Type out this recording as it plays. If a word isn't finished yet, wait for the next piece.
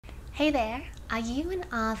Hey there! Are you an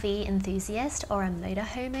RV enthusiast or a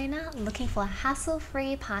motorhome owner looking for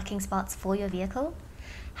hassle-free parking spots for your vehicle?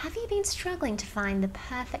 Have you been struggling to find the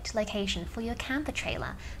perfect location for your camper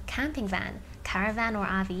trailer, camping van, caravan or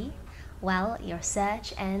RV? Well, your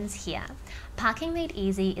search ends here. Parking Made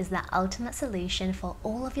Easy is the ultimate solution for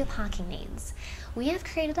all of your parking needs. We have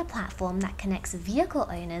created a platform that connects vehicle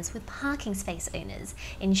owners with parking space owners,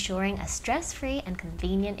 ensuring a stress-free and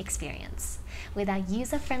convenient experience. With our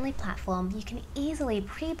user-friendly platform, you can easily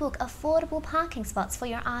pre-book affordable parking spots for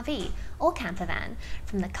your RV or camper van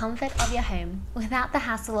from the comfort of your home without the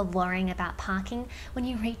hassle of worrying about parking when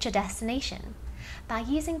you reach your destination. By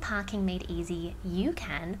using Parking Made Easy, you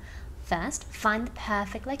can first, find the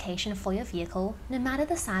perfect location for your vehicle, no matter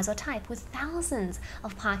the size or type, with thousands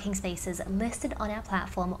of parking spaces listed on our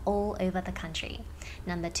platform all over the country.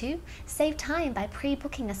 Number 2, save time by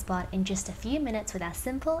pre-booking a spot in just a few minutes with our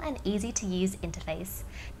simple and easy-to-use interface.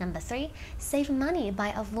 Number 3, save money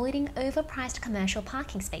by avoiding overpriced commercial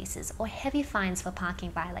parking spaces or heavy fines for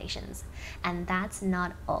parking violations. And that's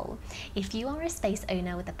not all. If you are a space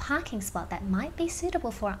owner with a parking spot that might be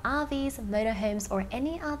suitable for RVs, motorhomes, or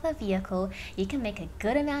any other vehicle, you can make a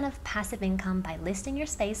good amount of passive income by listing your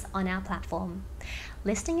space on our platform.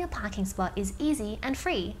 Listing your parking spot is easy and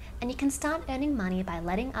free, and you can start earning money by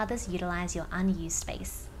letting others utilize your unused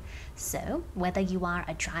space. So, whether you are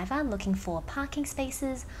a driver looking for parking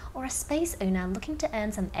spaces or a space owner looking to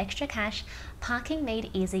earn some extra cash, Parking Made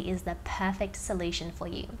Easy is the perfect solution for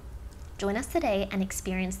you. Join us today and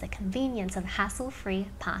experience the convenience of hassle-free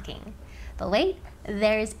parking. But wait,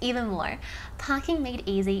 there is even more. Parking Made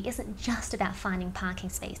Easy isn't just about finding parking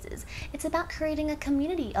spaces. It's about creating a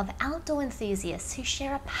community of outdoor enthusiasts who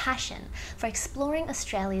share a passion for exploring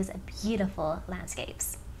Australia's beautiful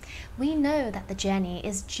landscapes. We know that the journey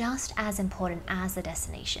is just as important as the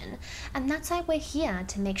destination, and that's why we're here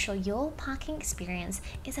to make sure your parking experience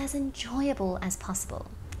is as enjoyable as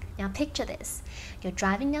possible. Now picture this, you're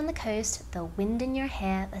driving down the coast, the wind in your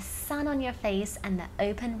hair, the sun on your face, and the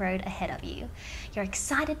open road ahead of you. You're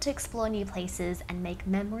excited to explore new places and make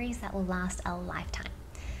memories that will last a lifetime.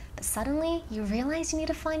 But suddenly, you realize you need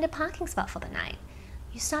to find a parking spot for the night.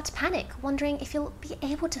 You start to panic, wondering if you'll be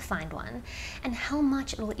able to find one, and how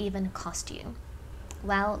much it will even cost you.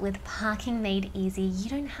 Well, with Parking Made Easy, you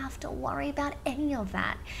don't have to worry about any of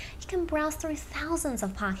that. You can browse through thousands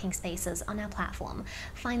of parking spaces on our platform,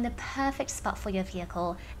 find the perfect spot for your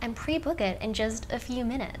vehicle, and pre-book it in just a few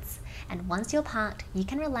minutes. And once you're parked, you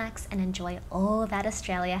can relax and enjoy all that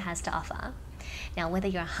Australia has to offer. Now, whether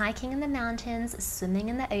you're hiking in the mountains, swimming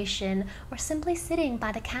in the ocean, or simply sitting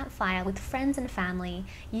by the campfire with friends and family,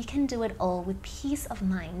 you can do it all with peace of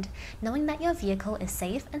mind, knowing that your vehicle is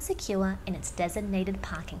safe and secure in its designated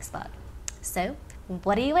parking spot. So,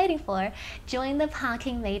 what are you waiting for? Join the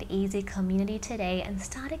Parking Made Easy community today and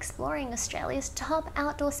start exploring Australia's top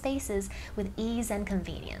outdoor spaces with ease and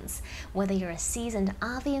convenience. Whether you're a seasoned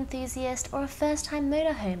RV enthusiast or a first-time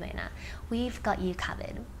motorhome owner, we've got you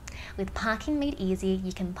covered. With Parking Made Easy,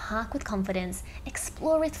 you can park with confidence,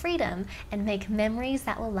 explore with freedom, and make memories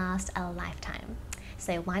that will last a lifetime.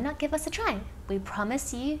 So why not give us a try? We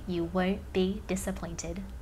promise you, you won't be disappointed.